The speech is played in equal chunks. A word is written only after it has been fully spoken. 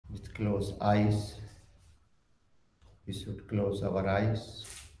close eyes. We should close our eyes,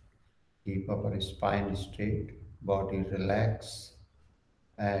 keep our spine straight, body relax,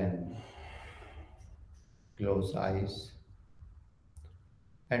 and close eyes.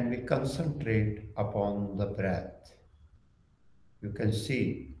 And we concentrate upon the breath. You can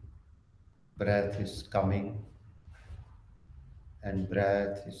see breath is coming and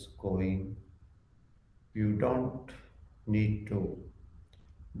breath is going. You don't need to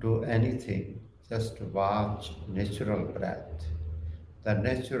do anything, just watch natural breath, the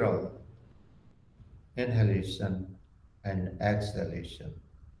natural inhalation and exhalation.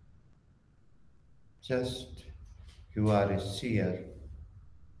 Just you are a seer,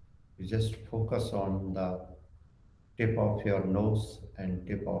 you just focus on the tip of your nose and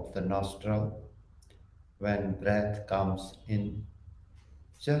tip of the nostril. When breath comes in,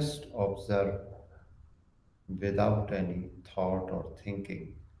 just observe without any thought or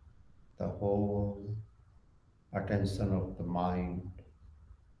thinking the whole attention of the mind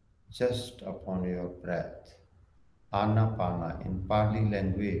just upon your breath. Anapana in Pali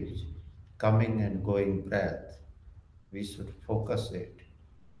language, coming and going breath, we should focus it,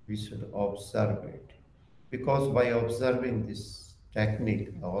 we should observe it. Because by observing this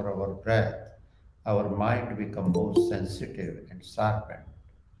technique or our breath, our mind become more sensitive and sharpened,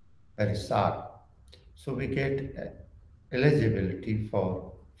 very sharp. So we get eligibility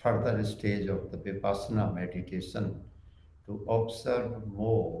for further stage of the Vipassana meditation to observe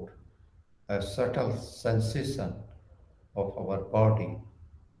more a subtle sensation of our body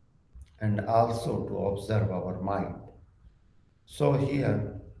and also to observe our mind. So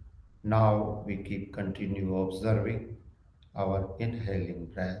here now we keep continue observing our inhaling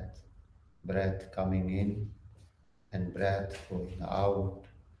breath, breath coming in and breath going out.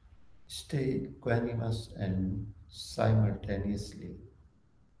 Stay equanimous and simultaneously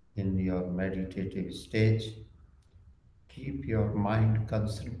in your meditative stage. Keep your mind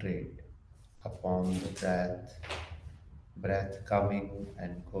concentrate upon the breath, breath coming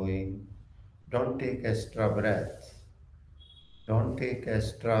and going. Don't take extra breath. Don't take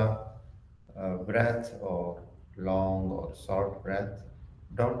extra breath or long or short breath.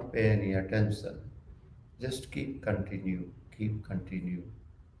 Don't pay any attention. Just keep continue.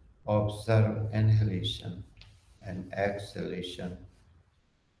 Observe inhalation and exhalation.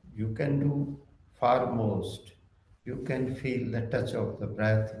 You can do far most. You can feel the touch of the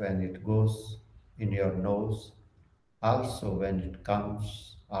breath when it goes in your nose. Also, when it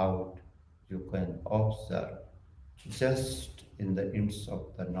comes out, you can observe just in the ends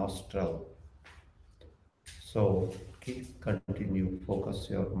of the nostril. So, keep continue, focus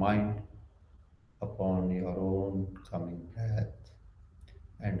your mind upon your own coming breath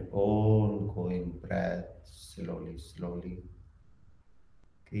and own going breath slowly, slowly.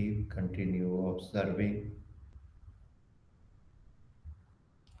 Keep continue observing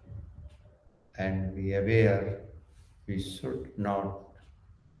and be aware we should not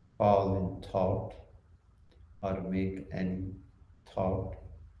fall in thought or make any thought.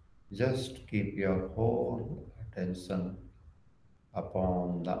 Just keep your whole attention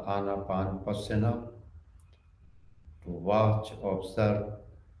upon the anapanasana to watch, observe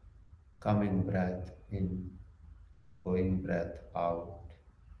coming breath in, going breath out,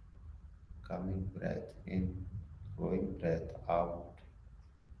 coming breath in, going breath out.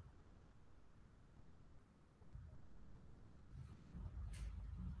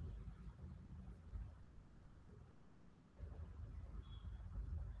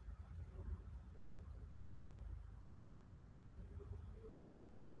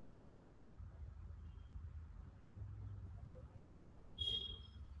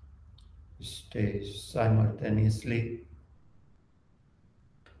 Stay simultaneously,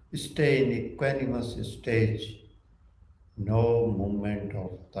 stay in equanimous stage, no movement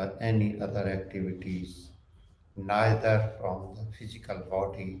of any other activities, neither from the physical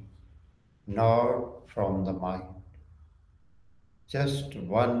body nor from the mind. Just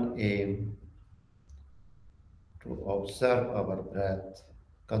one aim to observe our breath,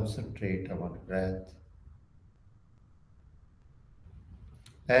 concentrate our breath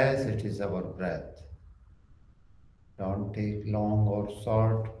as it is our breath. Don't take long or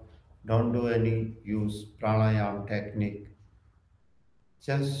short, don't do any use pranayam technique.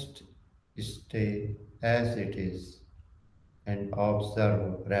 Just stay as it is and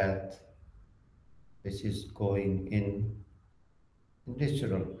observe breath which is going in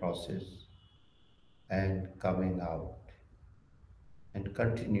natural process and coming out and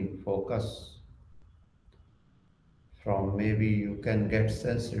continue focus from maybe you can get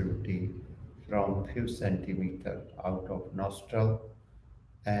sensitivity from few centimeter out of nostril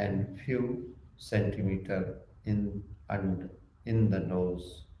and few centimeter in and in the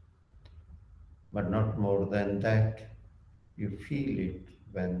nose, but not more than that. You feel it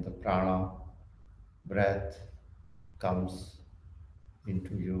when the prana breath comes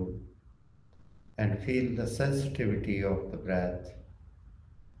into you, and feel the sensitivity of the breath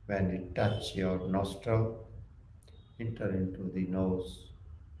when it touches your nostril, enter into the nose,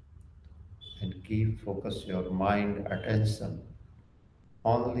 and keep focus your mind attention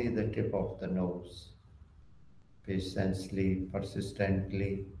only the tip of the nose, patiently,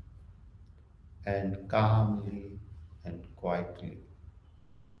 persistently, and calmly and quietly,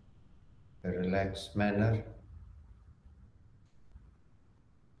 a relaxed manner.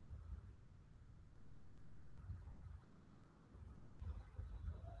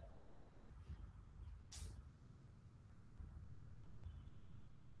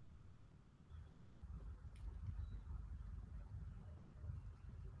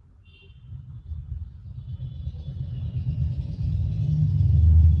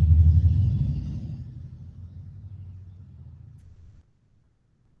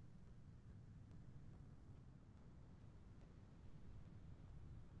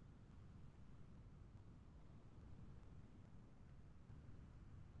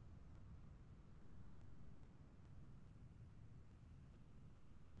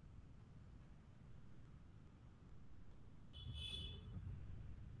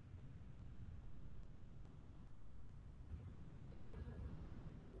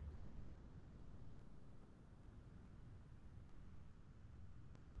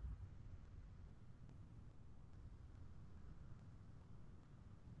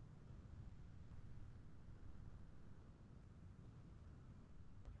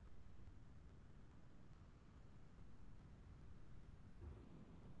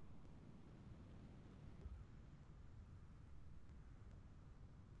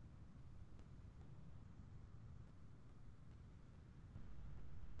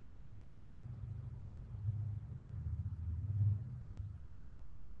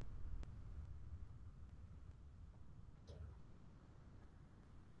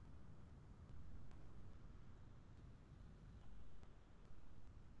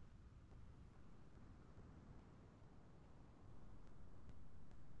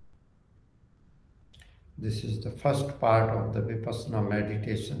 This is the first part of the Vipassana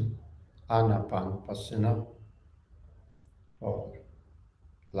meditation, Anapanasana, for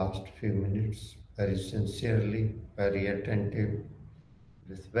last few minutes, very sincerely, very attentive,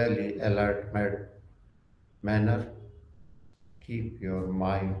 with very alert manner. Keep your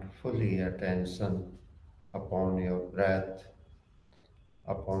mind fully attention upon your breath,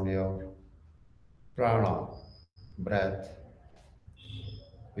 upon your prana, breath,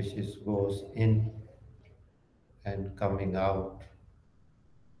 which is goes in and coming out,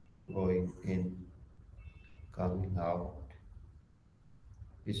 going in, coming out.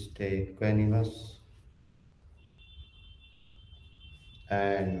 Stay equanimous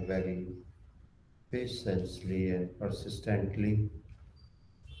and very patiently and persistently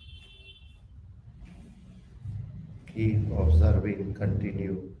keep observing,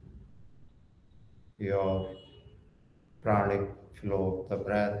 continue your pranic flow of the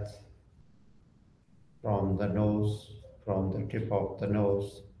breath from the nose, from the tip of the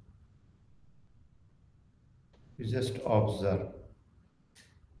nose. You just observe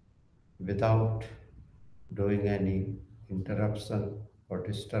without doing any interruption or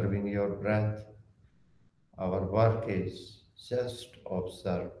disturbing your breath. Our work is just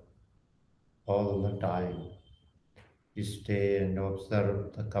observe all the time. Stay and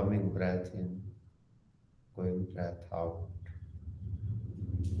observe the coming breath in, going breath out.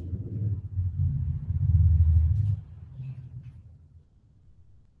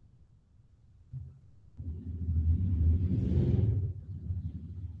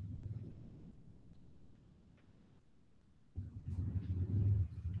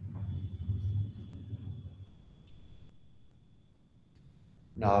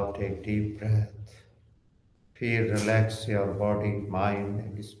 Now take deep breath. Feel relax your body, mind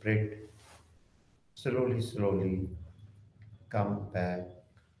and spirit. Slowly, slowly come back.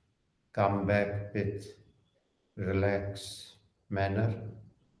 Come back with relaxed manner.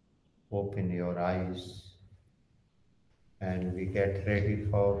 Open your eyes and we get ready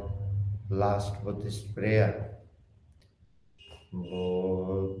for last Buddhist prayer.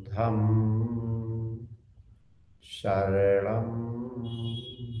 Buddham Sharanam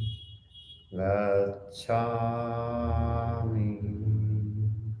Gacchami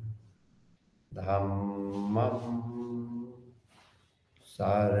Dhammam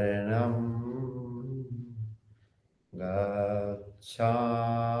Saranam Sangham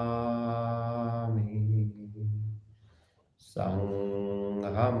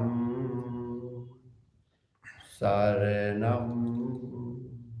Saranam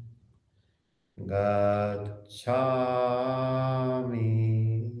Gacchami.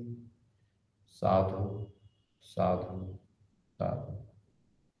 Sadhu, sadhu, sadhu.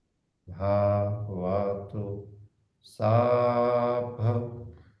 Bhavatu Sabha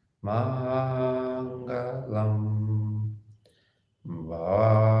Mangalam.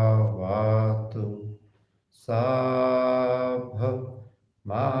 Bhavatu Sabha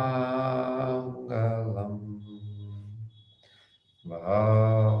Mangalam.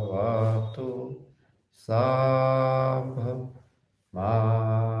 Bhavatu Sabha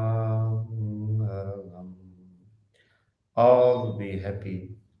Mangalam. All be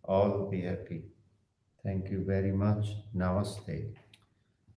happy. All be happy. Thank you very much. Namaste.